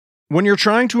When you're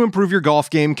trying to improve your golf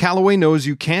game, Callaway knows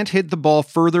you can't hit the ball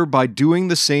further by doing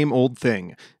the same old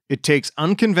thing. It takes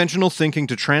unconventional thinking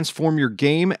to transform your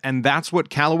game, and that's what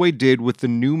Callaway did with the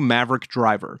new Maverick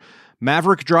driver.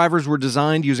 Maverick drivers were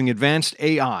designed using advanced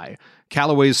AI.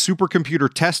 Callaway's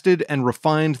supercomputer tested and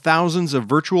refined thousands of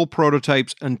virtual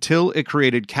prototypes until it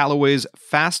created Callaway's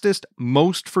fastest,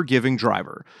 most forgiving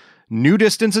driver. New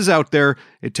distance is out there.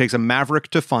 It takes a Maverick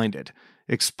to find it.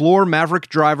 Explore Maverick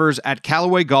drivers at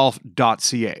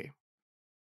CallawayGolf.ca.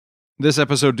 This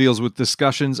episode deals with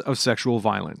discussions of sexual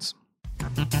violence.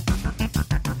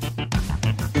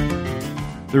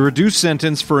 The reduced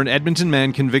sentence for an Edmonton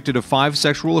man convicted of 5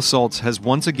 sexual assaults has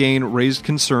once again raised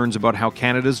concerns about how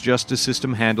Canada's justice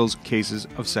system handles cases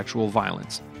of sexual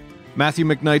violence. Matthew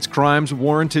McKnight's crimes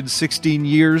warranted 16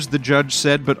 years, the judge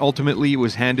said, but ultimately he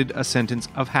was handed a sentence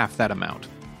of half that amount.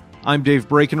 I'm Dave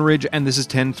Breckenridge, and this is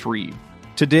 10-3.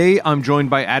 Today, I'm joined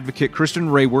by advocate Kristen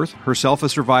Rayworth, herself a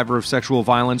survivor of sexual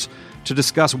violence, to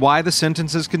discuss why the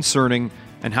sentence is concerning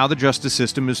and how the justice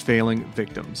system is failing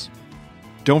victims.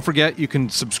 Don't forget, you can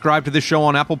subscribe to this show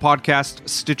on Apple Podcasts,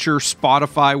 Stitcher,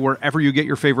 Spotify, wherever you get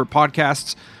your favorite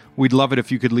podcasts. We'd love it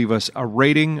if you could leave us a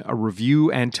rating, a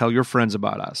review, and tell your friends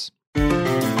about us.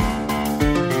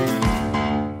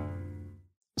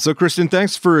 So, Kristen,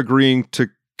 thanks for agreeing to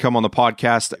come on the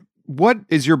podcast. What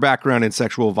is your background in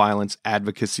sexual violence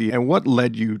advocacy, and what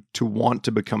led you to want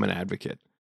to become an advocate?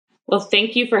 Well,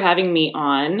 thank you for having me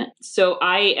on. So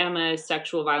I am a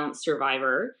sexual violence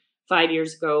survivor. 5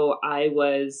 years ago, I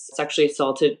was sexually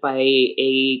assaulted by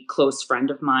a close friend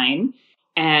of mine.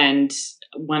 And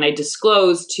when I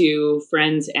disclosed to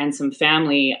friends and some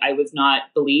family, I was not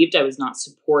believed. I was not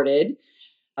supported.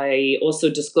 I also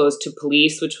disclosed to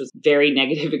police, which was a very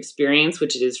negative experience,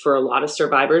 which it is for a lot of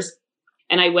survivors.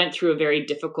 And I went through a very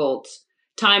difficult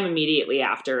time immediately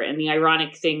after. And the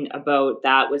ironic thing about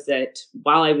that was that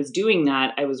while I was doing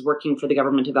that, I was working for the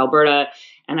government of Alberta,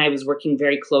 and I was working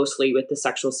very closely with the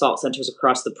sexual assault centers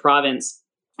across the province,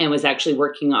 and was actually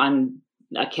working on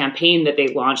a campaign that they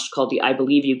launched called the I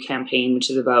Believe You campaign, which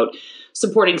is about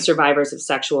supporting survivors of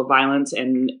sexual violence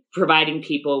and providing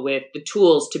people with the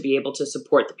tools to be able to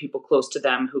support the people close to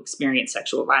them who experience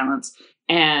sexual violence.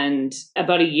 And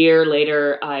about a year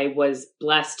later, I was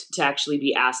blessed to actually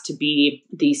be asked to be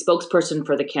the spokesperson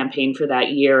for the campaign for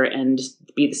that year and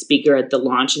be the speaker at the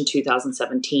launch in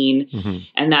 2017. Mm-hmm.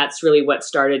 And that's really what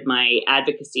started my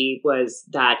advocacy, was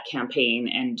that campaign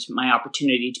and my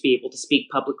opportunity to be able to speak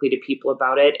publicly to people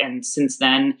about it. And since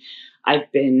then,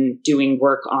 I've been doing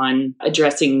work on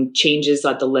addressing changes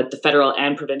at the federal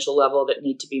and provincial level that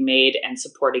need to be made and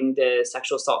supporting the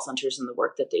sexual assault centers in the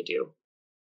work that they do.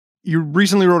 You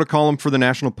recently wrote a column for the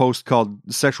National Post called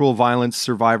Sexual Violence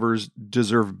Survivors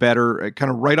Deserve Better.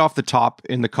 Kind of right off the top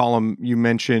in the column, you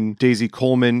mentioned Daisy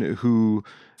Coleman, who,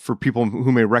 for people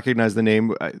who may recognize the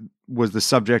name, was the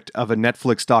subject of a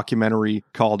Netflix documentary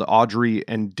called Audrey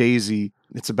and Daisy.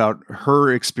 It's about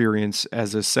her experience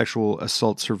as a sexual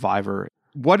assault survivor.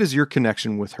 What is your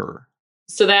connection with her?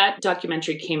 So that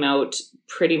documentary came out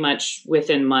pretty much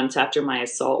within months after my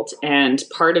assault. And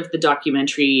part of the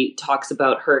documentary talks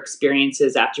about her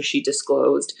experiences after she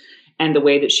disclosed and the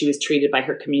way that she was treated by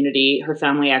her community. Her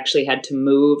family actually had to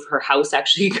move. Her house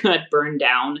actually got burned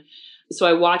down. So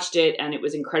I watched it, and it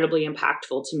was incredibly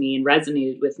impactful to me and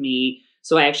resonated with me.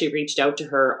 So I actually reached out to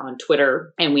her on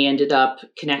Twitter, and we ended up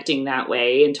connecting that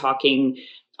way and talking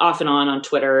off and on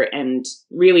Twitter, and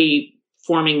really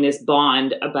forming this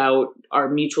bond about our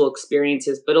mutual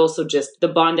experiences, but also just the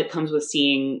bond that comes with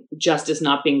seeing justice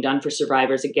not being done for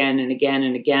survivors again and again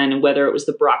and again. And whether it was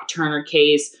the Brock Turner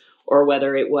case or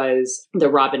whether it was the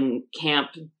Robin Camp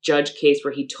judge case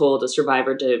where he told a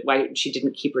survivor why she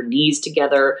didn't keep her knees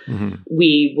together,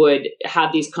 we would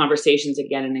have these conversations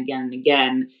again and again and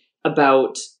again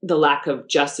about the lack of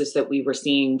justice that we were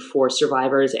seeing for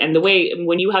survivors. And the way,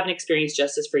 when you haven't experienced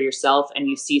justice for yourself and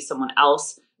you see someone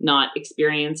else not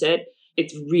experience it,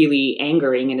 it's really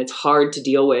angering and it's hard to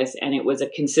deal with. And it was a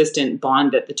consistent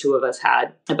bond that the two of us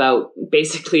had about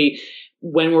basically,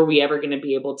 when were we ever going to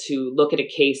be able to look at a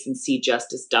case and see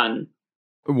justice done?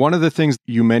 One of the things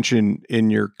you mentioned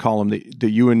in your column that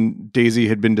you and Daisy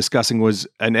had been discussing was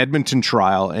an Edmonton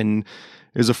trial, and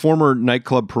is a former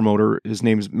nightclub promoter. His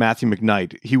name's Matthew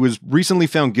McKnight. He was recently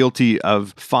found guilty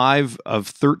of 5 of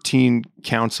 13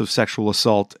 counts of sexual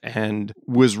assault and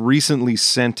was recently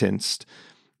sentenced.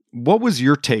 What was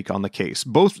your take on the case?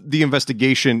 Both the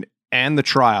investigation and the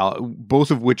trial,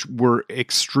 both of which were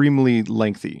extremely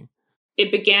lengthy.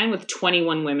 It began with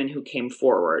 21 women who came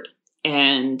forward,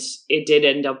 and it did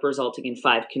end up resulting in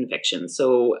 5 convictions.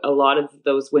 So a lot of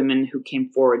those women who came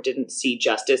forward didn't see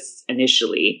justice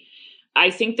initially. I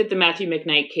think that the Matthew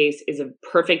McKnight case is a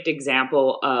perfect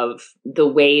example of the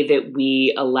way that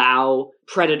we allow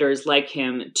predators like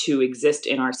him to exist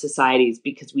in our societies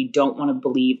because we don't want to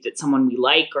believe that someone we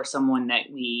like or someone that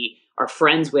we are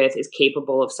friends with is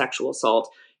capable of sexual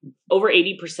assault. Over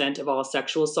 80% of all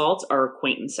sexual assaults are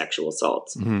acquaintance sexual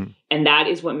assaults. Mm-hmm. And that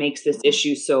is what makes this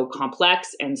issue so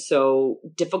complex and so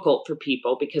difficult for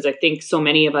people, because I think so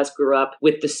many of us grew up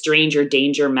with the stranger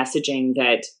danger messaging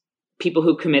that people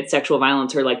who commit sexual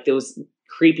violence are like those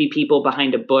creepy people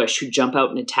behind a bush who jump out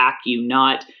and attack you,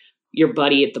 not your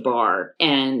buddy at the bar.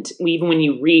 And even when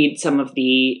you read some of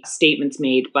the statements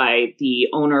made by the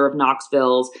owner of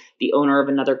Knoxville's, the owner of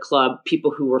another club,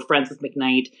 people who were friends with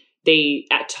McKnight, they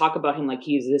talk about him like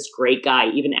he's this great guy,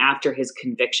 even after his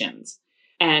convictions.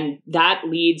 And that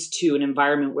leads to an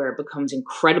environment where it becomes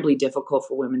incredibly difficult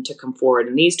for women to come forward.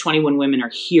 And these 21 women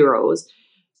are heroes.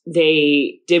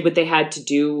 They did what they had to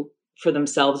do for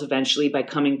themselves eventually by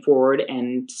coming forward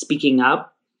and speaking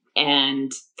up.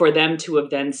 And for them to have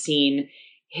then seen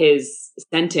his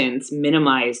sentence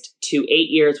minimized to 8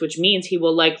 years, which means he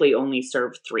will likely only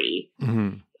serve 3. Mm-hmm.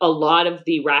 A lot of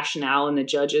the rationale in the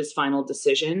judge's final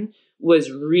decision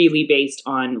was really based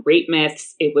on rape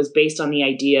myths. It was based on the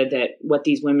idea that what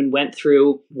these women went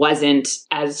through wasn't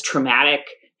as traumatic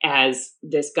as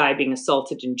this guy being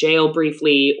assaulted in jail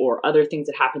briefly or other things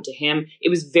that happened to him. It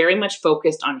was very much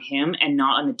focused on him and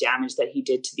not on the damage that he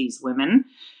did to these women.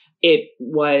 It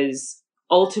was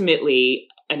ultimately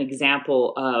an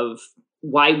example of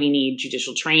why we need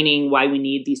judicial training, why we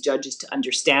need these judges to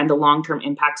understand the long-term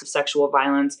impacts of sexual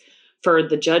violence. For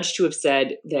the judge to have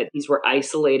said that these were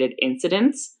isolated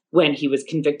incidents when he was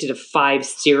convicted of 5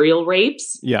 serial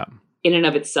rapes, in and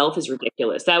of itself is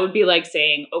ridiculous. That would be like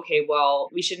saying, okay, well,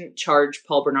 we shouldn't charge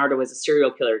Paul Bernardo as a serial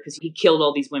killer because he killed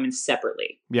all these women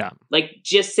separately. Yeah. Like,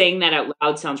 just saying that out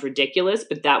loud sounds ridiculous,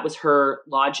 but that was her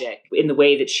logic in the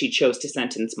way that she chose to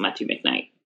sentence Matthew McKnight.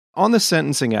 On the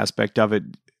sentencing aspect of it,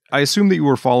 I assume that you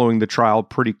were following the trial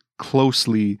pretty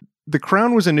closely. The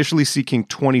Crown was initially seeking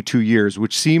 22 years,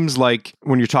 which seems like,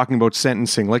 when you're talking about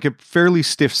sentencing, like a fairly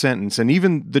stiff sentence. And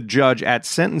even the judge at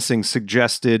sentencing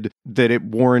suggested that it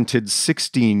warranted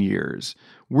 16 years.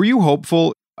 Were you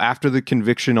hopeful after the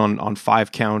conviction on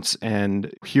 5 counts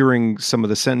and hearing some of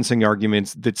the sentencing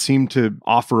arguments that seemed to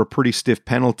offer a pretty stiff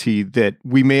penalty that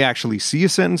we may actually see a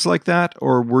sentence like that?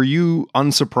 Or were you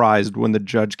unsurprised when the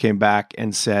judge came back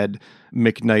and said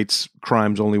McKnight's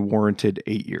crimes only warranted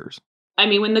 8 years? I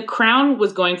mean, when the Crown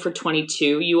was going for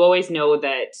 22, you always know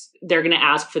that they're going to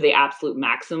ask for the absolute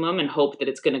maximum and hope that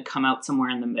it's going to come out somewhere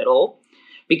in the middle,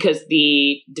 because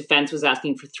the defense was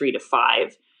asking for 3 to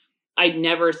 5. I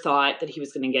never thought that he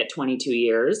was going to get 22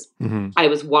 years. Mm-hmm. I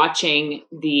was watching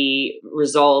the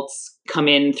results come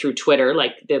in through Twitter,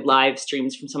 like the live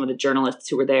streams from some of the journalists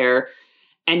who were there.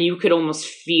 And you could almost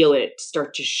feel it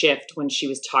start to shift when she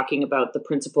was talking about the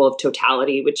principle of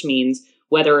totality, which means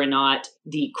whether or not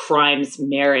the crimes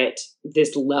merit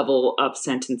this level of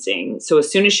sentencing. So as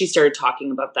soon as she started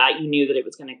talking about that, you knew that it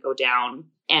was going to go down.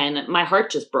 And my heart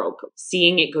just broke,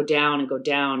 seeing it go down and go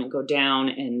down and go down,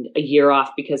 and a year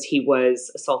off because he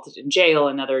was assaulted in jail,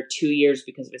 another 2 years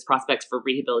because of his prospects for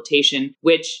rehabilitation,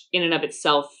 which in and of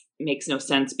itself makes no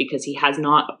sense because he has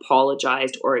not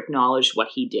apologized or acknowledged what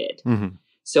he did. Mm-hmm.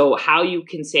 So how you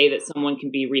can say that someone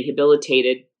can be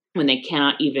rehabilitated when they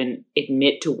cannot even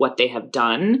admit to what they have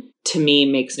done, to me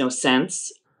makes no sense.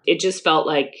 It just felt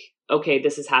like, okay,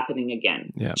 this is happening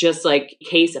again. Yeah. Just like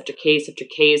case after case after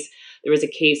case. There was a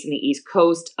case in the East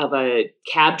Coast of a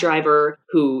cab driver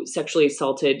who sexually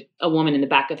assaulted a woman in the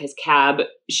back of his cab.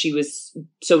 She was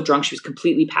so drunk, she was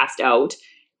completely passed out,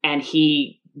 and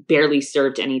he barely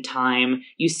served any time.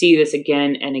 You see this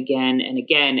again and again and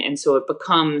again. And so it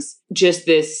becomes just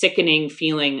this sickening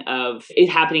feeling of it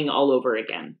happening all over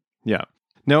again. Yeah.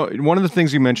 Now, one of the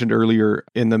things you mentioned earlier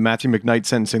in the Matthew McKnight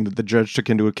sentencing that the judge took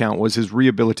into account was his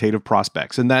rehabilitative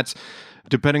prospects. And that's,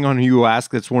 depending on who you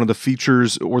ask, that's one of the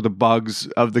features or the bugs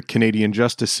of the Canadian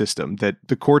justice system, that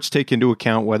the courts take into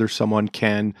account whether someone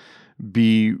can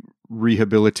be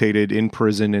rehabilitated in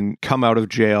prison and come out of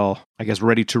jail, I guess,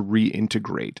 ready to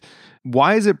reintegrate.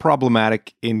 Why is it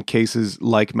problematic in cases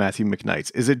like Matthew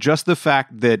McKnight's? Is it just the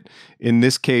fact that in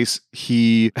this case,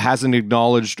 he hasn't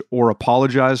acknowledged or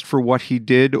apologized for what he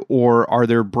did, or are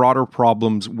there broader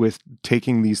problems with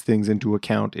taking these things into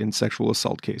account in sexual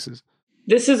assault cases?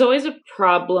 This is always a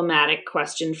problematic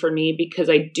question for me because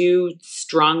I do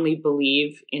strongly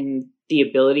believe in the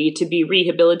ability to be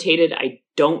rehabilitated. I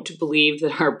don't believe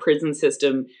that our prison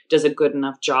system does a good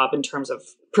enough job in terms of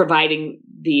providing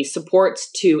the supports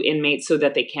to inmates so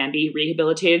that they can be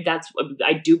rehabilitated.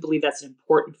 I do believe that's an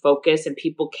important focus, and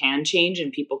people can change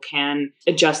and people can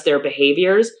adjust their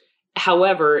behaviors.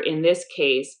 However, in this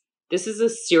case, this is a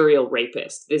serial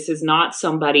rapist. This is not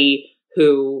somebody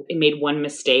who made one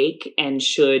mistake and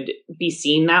should be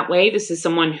seen that way. This is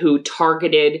someone who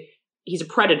he's a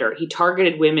predator. He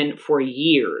targeted women for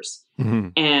years. Mm-hmm.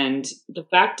 And the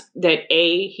fact that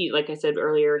like I said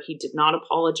earlier, he did not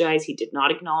apologize. He did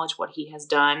not acknowledge what he has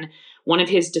done. One of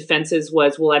his defenses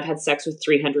was, well, I've had sex with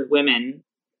 300 women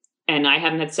and I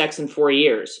haven't had sex in 4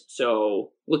 years.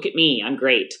 So look at me. I'm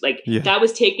great. That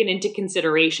was taken into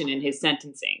consideration in his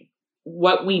sentencing.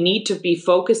 What we need to be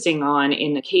focusing on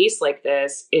in a case like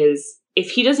this is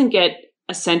if he doesn't get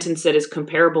a sentence that is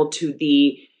comparable to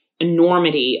the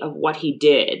enormity of what he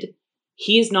did,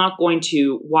 he is not going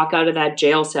to walk out of that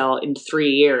jail cell in 3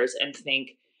 years and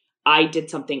think, I did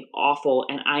something awful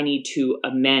and I need to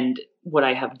amend what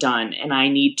I have done and I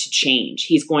need to change.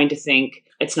 He's going to think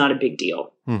it's not a big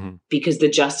deal because the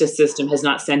justice system has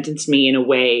not sentenced me in a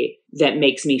way that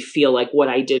makes me feel like what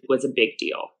I did was a big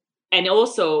deal. And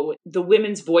also, the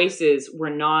women's voices were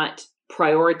not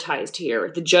prioritized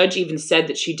here. The judge even said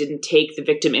that she didn't take the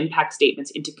victim impact statements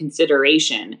into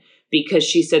consideration because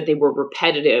she said they were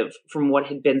repetitive from what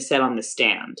had been said on the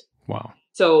stand. Wow.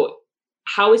 So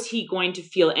how is he going to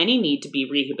feel any need to be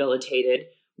rehabilitated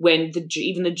when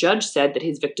even the judge said that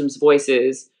his victims'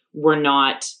 voices were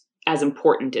not as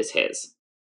important as his?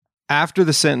 After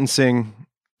the sentencing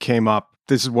came up,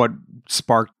 this is what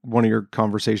sparked one of your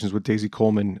conversations with Daisy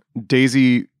Coleman.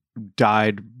 Daisy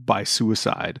died by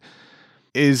suicide.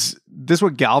 Is this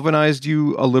what galvanized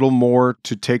you a little more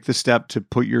to take the step to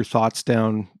put your thoughts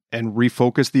down and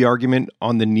refocus the argument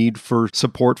on the need for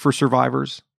support for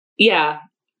survivors? Yeah.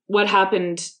 What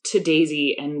happened to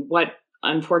Daisy and what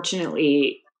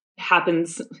unfortunately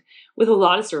happens with a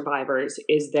lot of survivors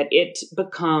is that it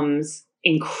becomes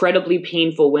incredibly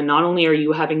painful when not only are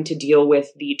you having to deal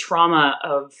with the trauma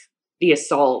of the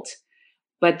assault,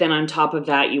 but then on top of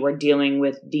that, you are dealing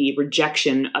with the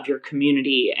rejection of your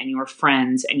community and your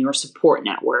friends and your support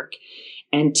network.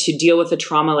 And to deal with a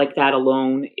trauma like that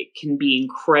alone, it can be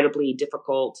incredibly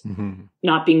difficult. Mm-hmm.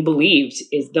 Not being believed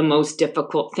is the most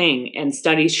difficult thing. And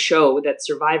studies show that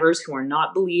survivors who are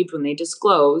not believed when they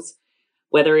disclose,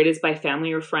 whether it is by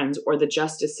family or friends or the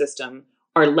justice system,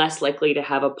 are less likely to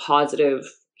have a positive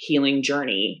healing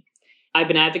journey. I've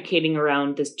been advocating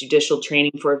around this judicial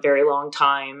training for a very long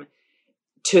time.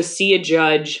 To see a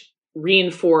judge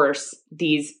reinforce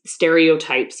these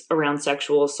stereotypes around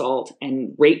sexual assault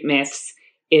and rape myths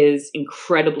is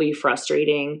incredibly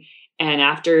frustrating. And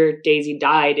after Daisy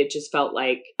died, it just felt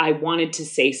like I wanted to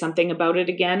say something about it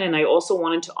again. And I also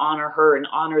wanted to honor her and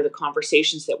honor the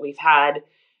conversations that we've had,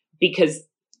 because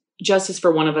justice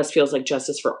for one of us feels like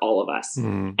justice for all of us.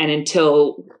 Mm. And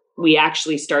until we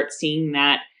actually start seeing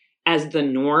that as the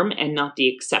norm and not the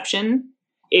exception,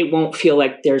 it won't feel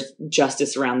like there's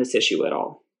justice around this issue at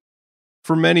all.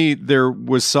 For many, there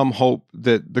was some hope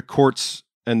that the courts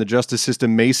and the justice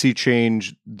system may see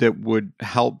change that would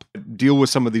help deal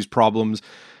with some of these problems.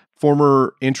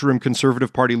 Former interim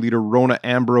Conservative Party leader Rona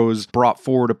Ambrose brought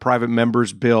forward a private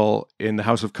member's bill in the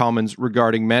House of Commons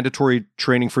regarding mandatory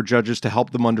training for judges to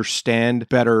help them understand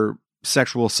better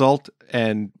sexual assault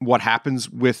and what happens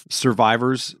with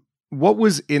survivors. What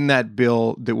was in that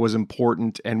bill that was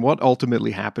important, and what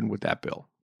ultimately happened with that bill?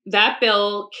 That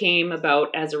bill came about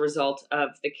as a result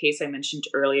of the case I mentioned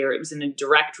earlier. It was in a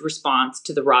direct response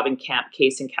to the Robin Camp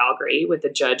case in Calgary, with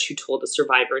a judge who told a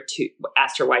survivor to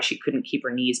ask her why she couldn't keep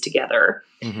her knees together.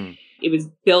 Mm-hmm. It was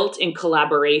built in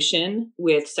collaboration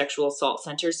with sexual assault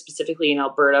centers, specifically in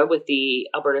Alberta, with the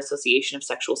Alberta Association of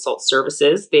Sexual Assault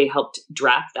Services. They helped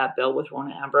draft that bill with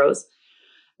Rona Ambrose.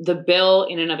 The bill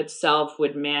in and of itself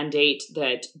would mandate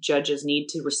that judges need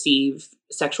to receive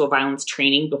sexual violence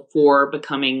training before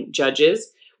becoming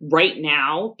judges. Right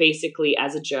now, basically,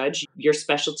 as a judge, your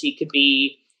specialty could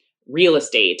be real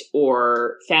estate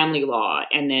or family law,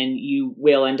 and then you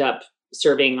will end up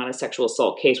serving on a sexual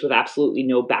assault case with absolutely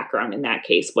no background in that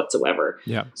case whatsoever.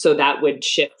 Yeah. So that would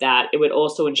shift that. It would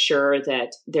also ensure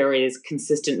that there is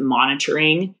consistent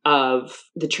monitoring of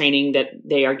the training that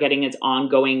they are getting as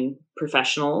ongoing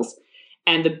professionals.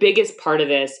 And the biggest part of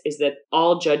this is that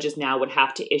all judges now would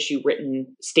have to issue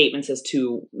written statements as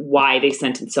to why they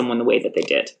sentenced someone the way that they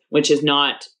did, which is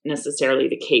not necessarily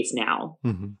the case now.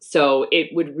 Mm-hmm. So it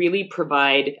would really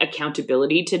provide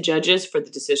accountability to judges for the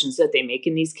decisions that they make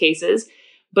in these cases.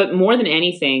 But more than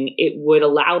anything, it would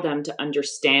allow them to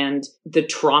understand the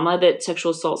trauma that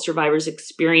sexual assault survivors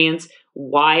experience,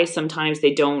 why sometimes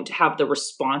they don't have the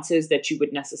responses that you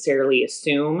would necessarily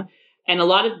assume. And a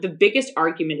lot of the biggest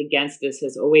argument against this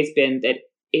has always been that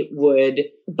it would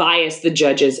bias the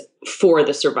judges for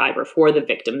the survivor, for the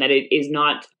victim, that it is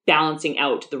not balancing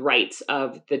out the rights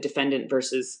of the defendant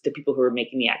versus the people who are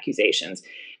making the accusations.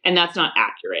 And that's not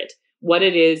accurate. What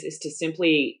it is to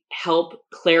simply help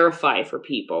clarify for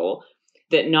people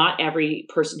that not every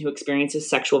person who experiences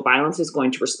sexual violence is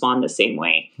going to respond the same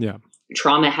way. Yeah.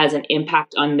 Trauma has an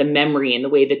impact on the memory and the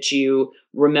way that you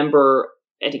remember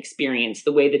an experience,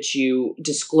 the way that you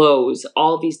disclose,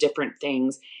 all these different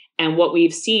things. And what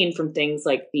we've seen from things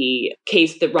like the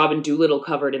case that Robin Doolittle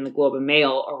covered in the Globe and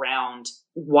Mail around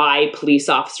why police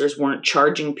officers weren't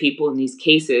charging people in these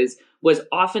cases was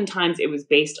oftentimes it was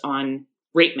based on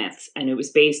rape myths, and it was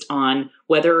based on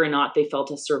whether or not they felt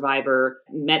a survivor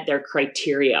met their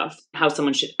criteria of how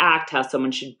someone should act, how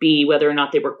someone should be, whether or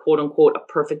not they were quote unquote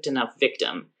a perfect enough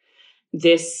victim.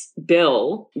 This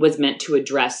bill was meant to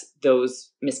address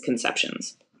those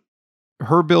misconceptions.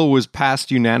 Her bill was passed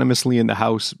unanimously in the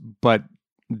House, but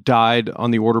died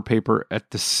on the order paper at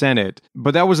the Senate.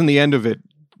 But that wasn't the end of it.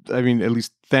 I mean, at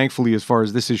least thankfully, as far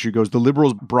as this issue goes, the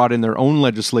Liberals brought in their own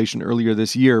legislation earlier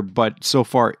this year, but so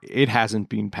far it hasn't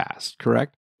been passed,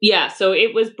 correct? Yeah, so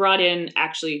it was brought in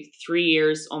actually 3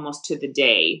 years almost to the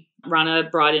day. Rana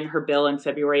brought in her bill in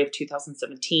February of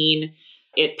 2017.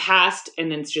 It passed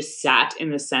and then just sat in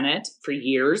the Senate for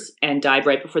years and died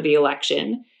right before the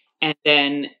election. And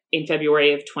then in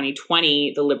February of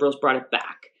 2020, the Liberals brought it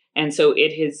back. And so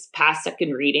it has passed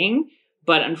second reading,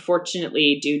 but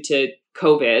unfortunately, due to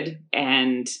COVID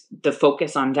and the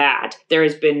focus on that, there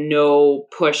has been no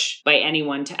push by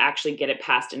anyone to actually get it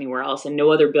passed anywhere else. And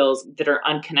no other bills that are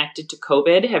unconnected to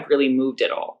COVID have really moved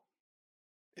at all.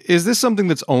 Is this something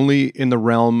that's only in the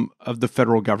realm of the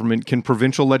federal government? Can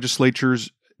provincial legislatures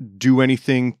do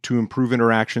anything to improve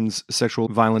interactions sexual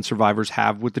violence survivors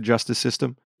have with the justice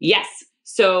system? Yes.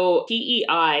 So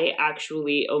PEI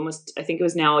actually I think it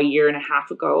was now a year and a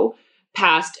half ago,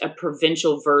 passed a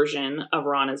provincial version of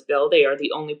Rana's bill. They are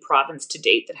the only province to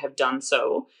date that have done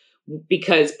so,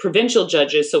 because provincial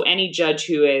judges, so any judge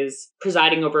who is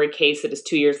presiding over a case that is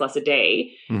 2 years less a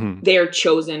day, they are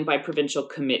chosen by provincial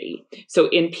committee. So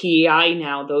in PEI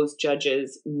now, those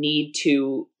judges need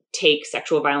to take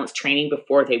sexual violence training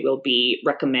before they will be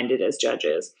recommended as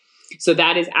judges. So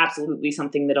that is absolutely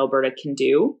something that Alberta can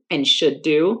do and should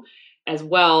do. As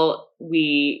well,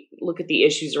 we look at the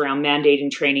issues around mandating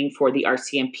training for the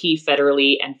RCMP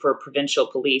federally and for provincial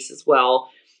police as well.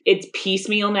 It's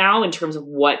piecemeal now in terms of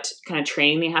what kind of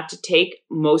training they have to take.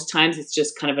 Most times it's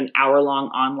just kind of an hour-long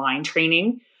online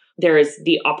training. There is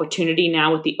the opportunity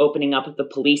now with the opening up of the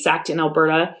Police Act in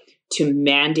Alberta to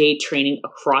mandate training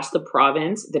across the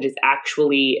province that is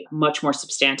actually much more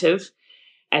substantive.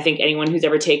 I think anyone who's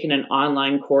ever taken an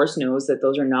online course knows that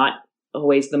those are not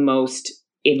always the most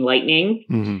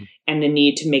enlightening, and the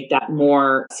need to make that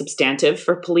more substantive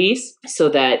for police so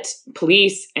that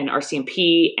police and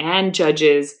RCMP and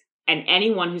judges and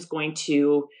anyone who's going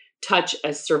to touch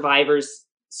a survivor's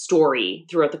story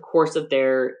throughout the course of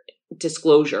their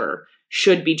disclosure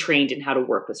should be trained in how to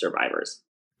work with survivors.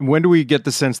 When do we get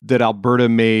the sense that Alberta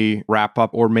may wrap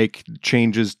up or make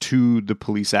changes to the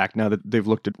Police Act now that they've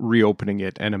looked at reopening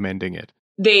it and amending it?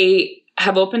 They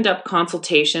have opened up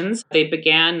consultations. They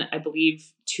began, I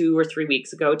believe, 2 or 3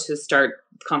 weeks ago to start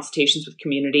consultations with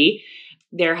community.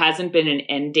 There hasn't been an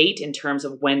end date in terms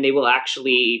of when they will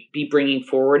actually be bringing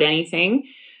forward anything.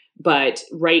 But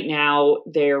right now,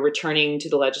 they're returning to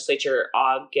the legislature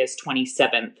August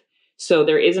 27th. So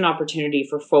there is an opportunity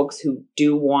for folks who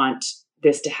do want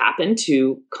this to happen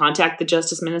to contact the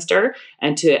Justice Minister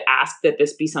and to ask that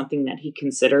this be something that he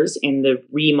considers in the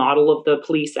remodel of the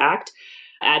Police Act.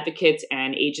 Advocates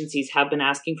and agencies have been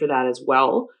asking for that as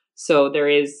well. So there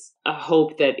is a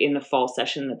hope that in the fall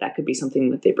session that could be something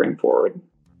that they bring forward.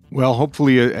 Well,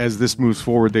 hopefully as this moves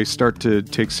forward, they start to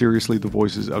take seriously the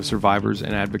voices of survivors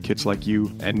and advocates like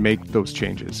you and make those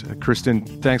changes. Kristen,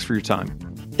 thanks for your time.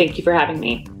 Thank you for having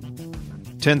me.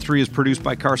 10-3 is produced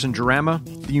by Carson Jarama,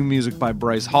 theme music by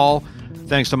Bryce Hall.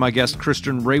 Thanks to my guest,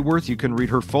 Kristen Rayworth. You can read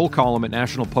her full column at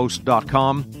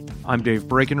nationalpost.com. I'm Dave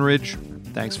Breckenridge.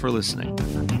 Thanks for listening.